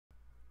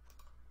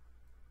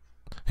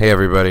Hey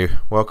everybody,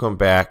 welcome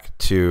back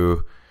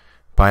to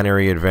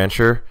Binary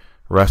Adventure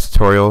Rust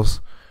Tutorials,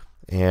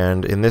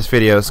 and in this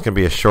video, it's going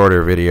to be a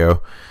shorter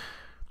video.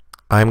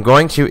 I'm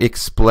going to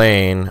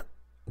explain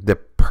the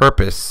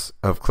purpose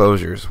of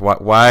closures,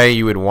 why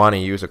you would want to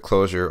use a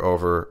closure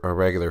over a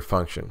regular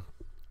function,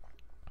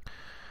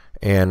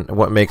 and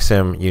what makes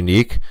them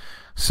unique.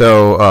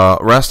 So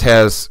Rust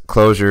has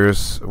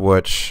closures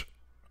which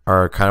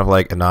are kind of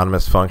like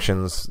anonymous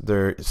functions.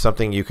 They're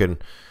something you can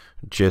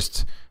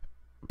just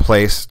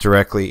place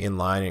directly in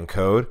line in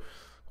code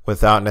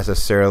without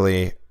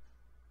necessarily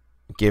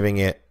giving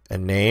it a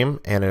name,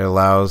 and it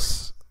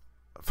allows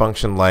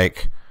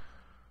function-like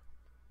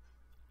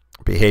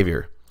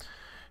behavior.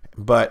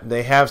 But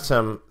they have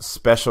some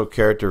special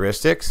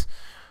characteristics,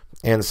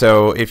 and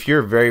so if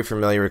you're very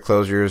familiar with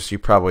closures, you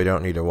probably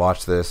don't need to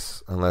watch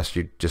this unless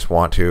you just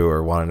want to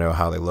or want to know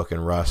how they look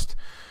in Rust.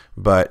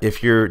 But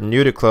if you're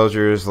new to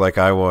closures like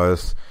I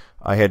was,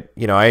 I had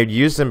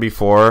used them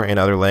before in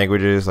other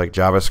languages like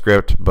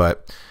JavaScript,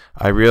 but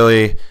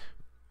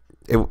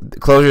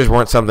closures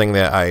weren't something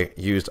that I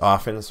used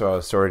often, so I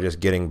was sort of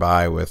just getting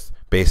by with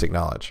basic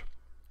knowledge.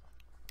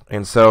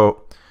 And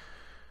so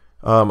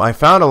I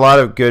found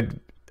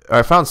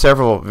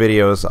several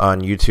videos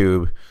on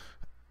YouTube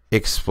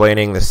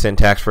explaining the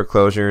syntax for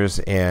closures,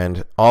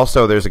 and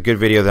also there's a good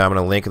video that I'm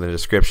going to link in the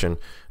description,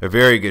 a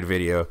very good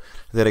video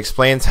that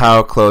explains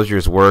how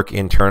closures work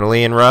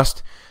internally in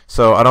Rust.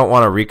 So I don't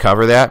want to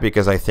recover that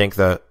because I think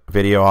the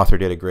video author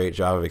did a great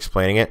job of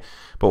explaining it.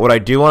 But what I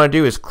do want to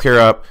do is clear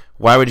up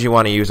why would you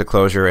want to use a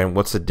closure, and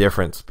what's the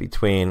difference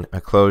between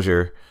a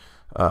closure,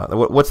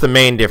 what's the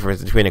main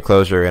difference between a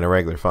closure and a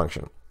regular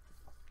function.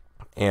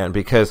 And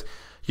because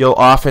you'll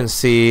often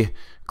see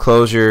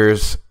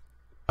closures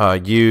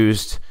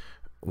used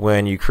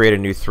when you create a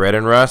new thread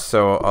in Rust.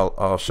 So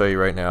I'll show you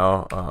right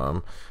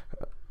now.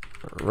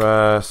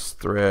 Rust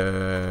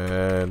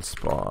thread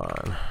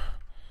spawn.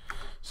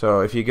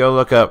 So if you go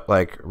look up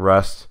like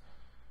Rust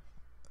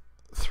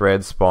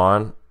thread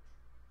spawn,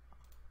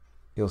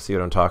 you'll see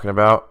what I'm talking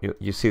about.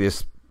 You see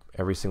this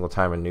every single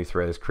time a new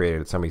thread is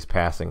created. Somebody's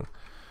passing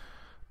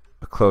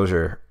a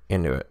closure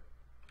into it.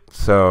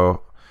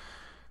 So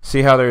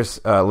see how there's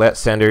let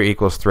sender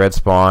equals thread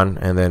spawn,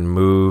 and then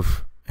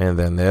move, and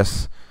then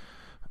this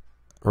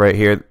right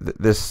here.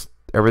 This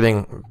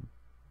everything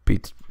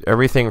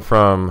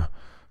from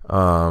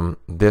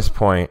this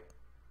point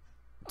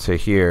to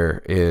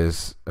here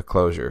is a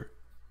closure.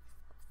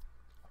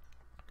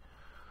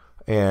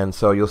 And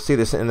so you'll see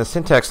this, and the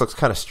syntax looks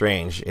kind of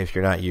strange if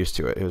you're not used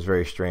to it. It was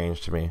very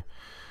strange to me.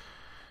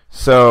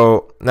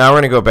 So now we're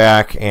going to go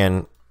back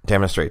and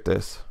demonstrate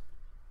this.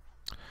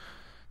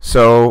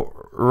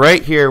 So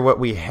right here what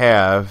we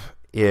have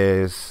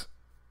is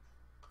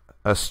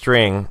a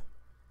string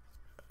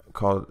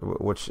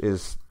which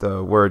is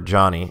the word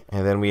Johnny,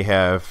 and then we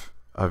have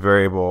a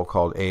variable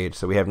called age.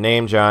 So we have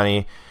name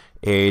Johnny,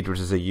 age, which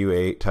is a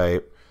U8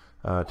 type,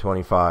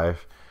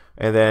 25,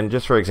 and then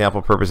just for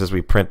example purposes we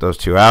print those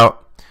two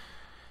out.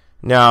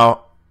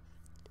 Now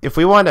if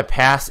we wanted to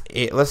pass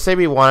let's say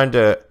we wanted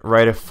to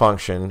write a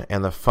function,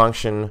 and the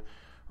function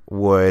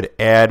would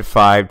add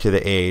 5 to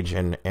the age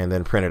and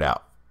then print it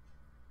out.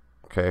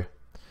 Okay,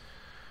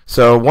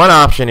 so one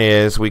option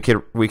is we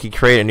could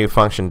create a new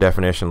function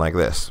definition like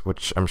this,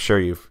 which I'm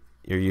sure you're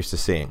used to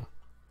seeing.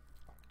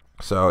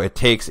 So it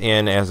takes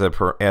in as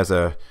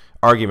a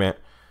argument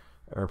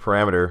or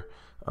parameter,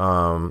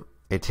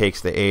 it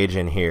takes the age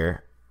in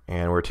here,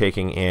 and we're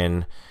taking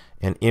in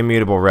an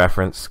immutable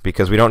reference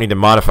because we don't need to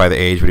modify the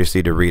age, we just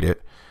need to read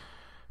it,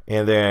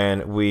 and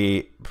then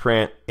we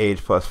print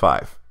age plus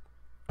 5.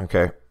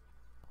 Okay,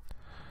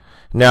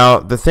 now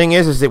the thing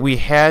is that we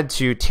had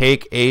to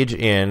take age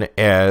in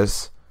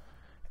as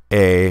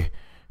a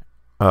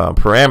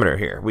parameter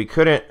here. We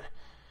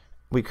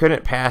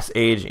couldn't pass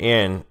age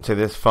in to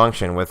this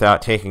function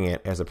without taking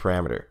it as a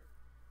parameter.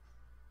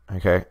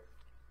 Okay,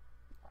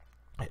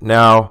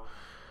 now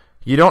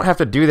you don't have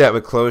to do that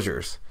with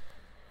closures.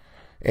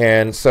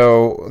 And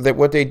so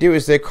what they do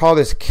is they call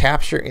this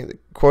capturing,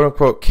 quote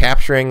unquote,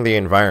 capturing the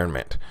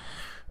environment.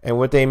 And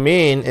what they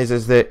mean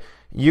is that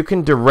you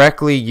can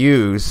directly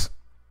use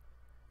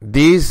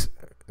these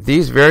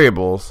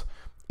variables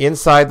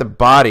inside the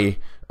body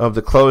of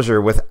the closure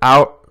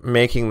without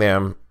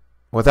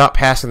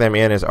passing them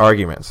in as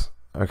arguments.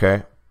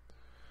 Okay,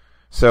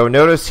 so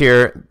notice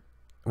here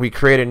we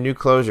create a new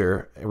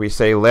closure. We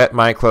say let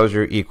my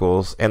closure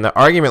equals, and the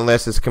argument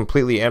list is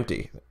completely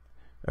empty.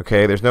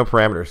 Okay, there's no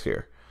parameters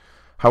here.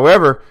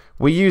 However,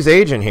 we use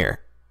age in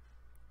here.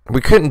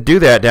 We couldn't do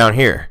that down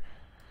here,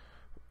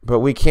 but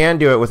we can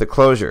do it with a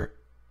closure.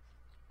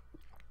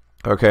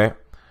 Okay,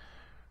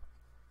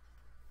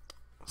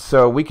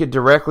 so we could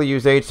directly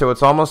use age. So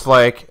it's almost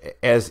like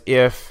as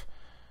if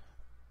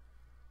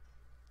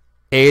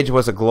age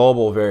was a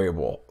global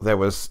variable that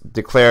was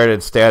declared in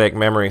static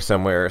memory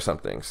somewhere or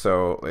something.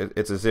 So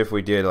it's as if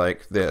we did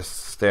like this,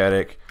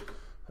 static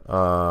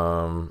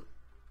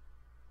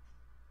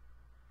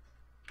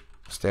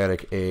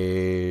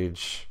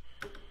age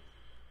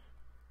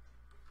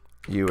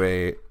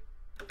U8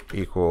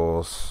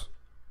 equals,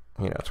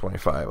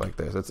 25 like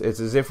this. It's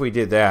as if we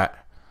did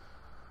that,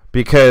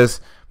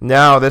 because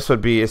now this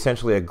would be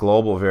essentially a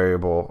global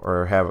variable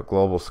or have a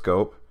global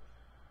scope,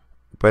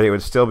 but it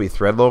would still be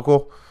thread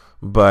local,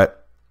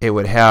 but it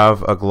would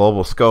have a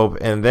global scope,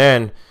 and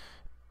then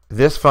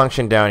this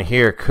function down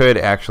here could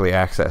actually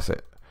access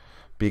it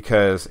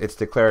because it's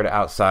declared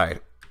outside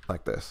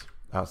like this,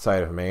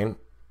 outside of main.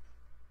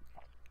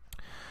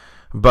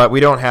 But we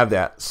don't have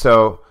that,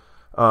 so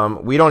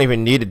we don't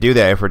even need to do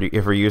that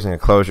if we're using a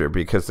closure,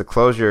 because the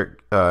closure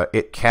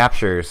it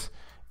captures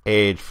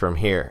age from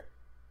here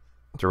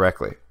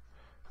directly.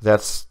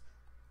 That's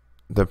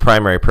the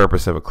primary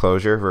purpose of a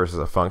closure versus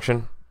a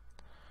function.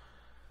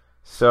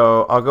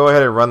 So I'll go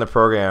ahead and run the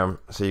program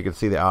so you can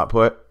see the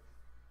output.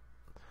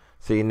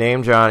 So you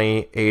name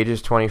Johnny, age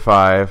is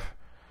 25,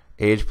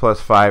 age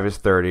plus 5 is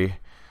 30.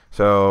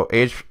 So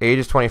age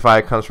is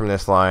 25 comes from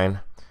this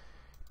line.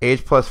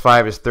 Age plus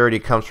 5 is 30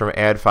 comes from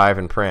add 5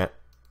 and print,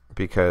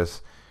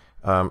 because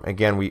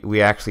again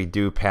we actually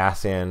do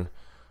pass in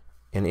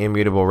an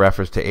immutable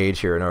reference to age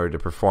here in order to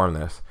perform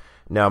this.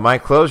 Now my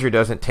closure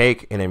doesn't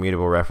take an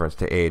immutable reference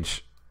to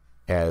age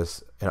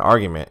as an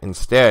argument.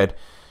 Instead,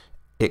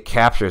 it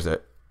captures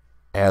it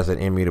as an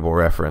immutable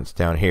reference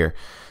down here.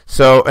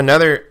 So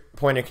another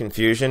point of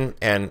confusion,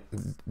 and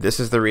this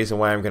is the reason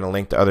why I'm going to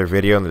link the other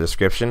video in the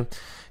description,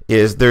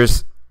 is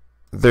there's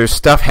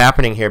stuff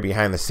happening here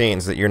behind the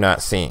scenes that you're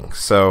not seeing.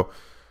 So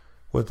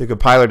what the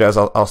compiler does,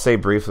 I'll say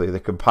briefly, the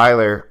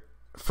compiler,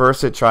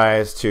 first it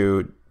tries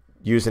to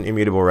use an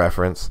immutable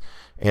reference,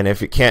 and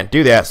if it can't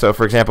do that, so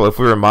for example, if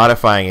we were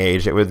modifying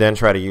age, it would then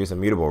try to use a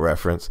mutable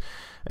reference,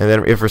 and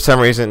then if for some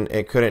reason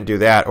it couldn't do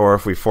that, or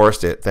if we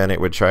forced it, then it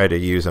would try to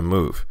use a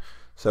move.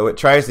 So it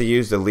tries to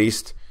use the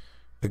least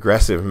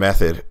aggressive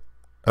method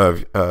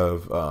of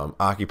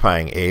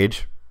occupying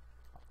age,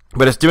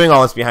 but it's doing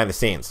all this behind the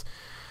scenes.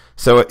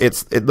 So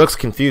it looks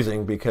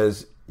confusing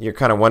because you're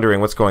kind of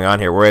wondering what's going on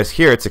here, whereas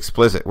here it's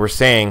explicit. We're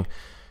saying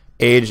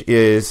age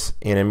is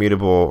an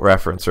immutable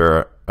reference,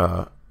 or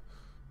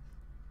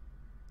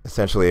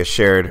essentially a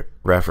shared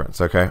reference,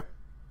 okay?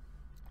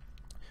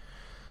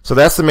 So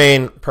that's the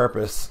main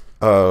purpose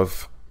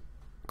of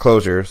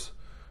closures.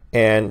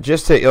 And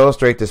just to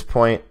illustrate this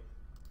point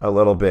a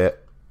little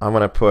bit, I'm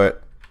going to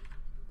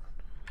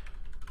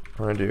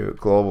do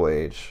global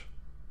age.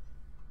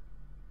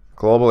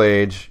 Global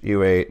age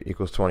U8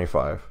 equals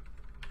 25.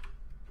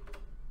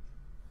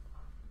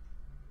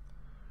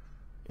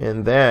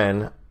 And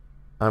then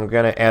I'm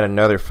going to add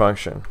another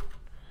function.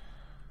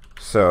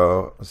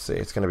 So let's see,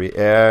 it's going to be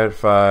add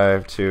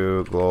 5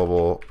 to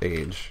global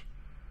age.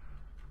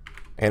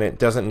 And it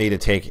doesn't need to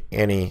take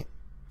any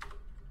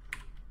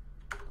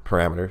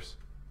parameters.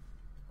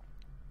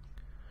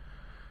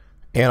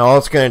 And all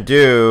it's going to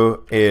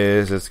do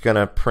is it's going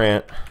to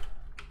print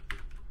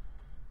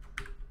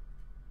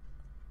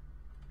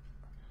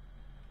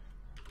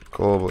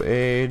global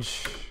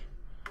age,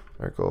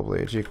 or global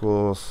age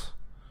equals,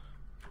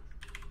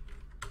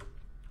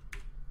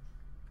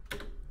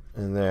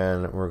 and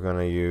then we're going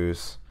to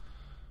use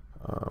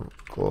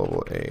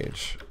global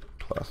age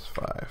plus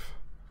 5.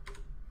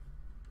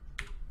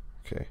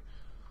 Okay,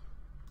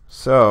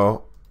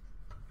 so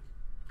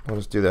we'll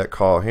just do that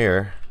call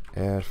here,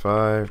 add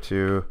 5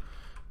 to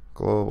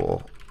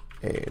global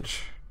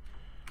age.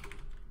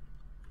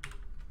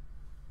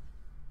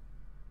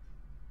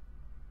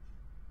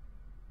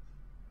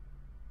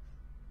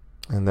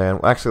 And then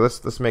actually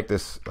let's make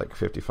this like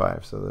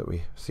 55 so that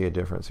we see a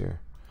difference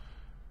here.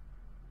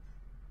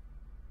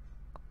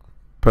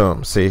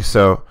 Boom. See,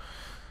 so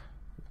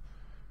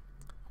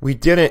we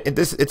didn't,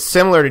 it's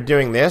similar to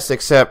doing this,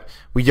 except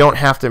we don't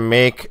have to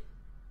make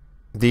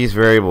these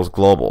variables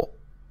global.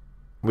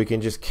 We can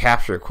just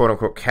capture, quote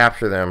unquote,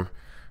 capture them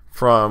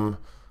from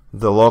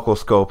the local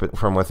scope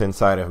from within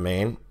inside of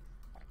main,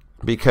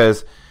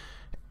 because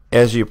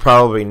as you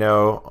probably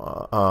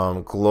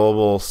know,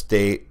 global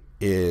state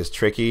is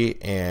tricky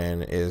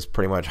and is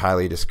pretty much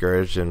highly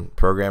discouraged in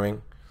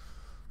programming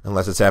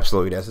unless it's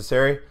absolutely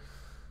necessary,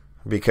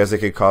 because it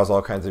could cause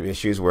all kinds of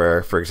issues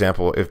where, for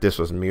example, if this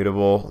was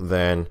mutable,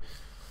 then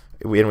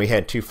we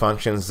had two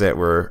functions that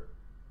were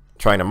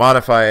trying to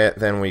modify it,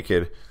 then we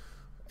could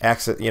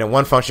access,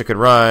 one function could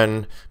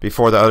run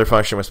before the other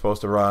function was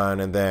supposed to run,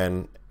 and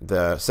then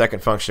the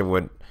second function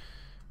would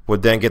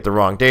then get the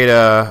wrong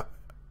data,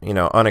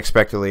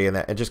 unexpectedly, and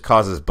that it just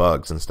causes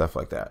bugs and stuff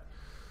like that.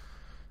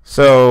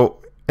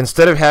 So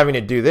instead of having to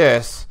do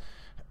this,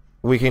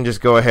 we can just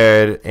go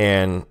ahead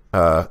and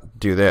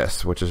do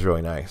this, which is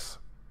really nice.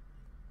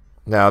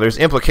 Now, there's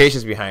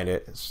implications behind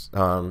it.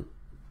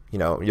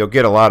 You'll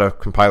get a lot of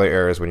compiler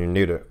errors when you're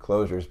new to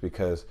closures,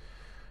 because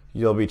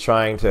you'll be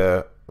trying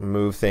to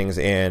move things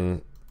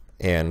in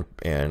and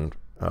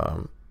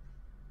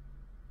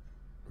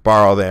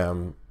borrow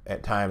them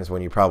at times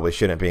when you probably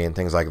shouldn't be, and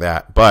things like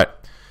that.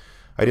 But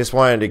I just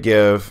wanted to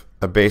give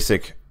a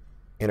basic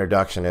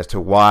introduction as to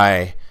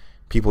why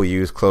people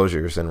use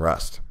closures in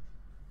Rust.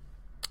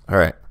 All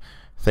right.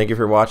 Thank you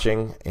for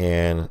watching,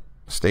 and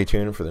stay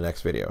tuned for the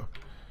next video.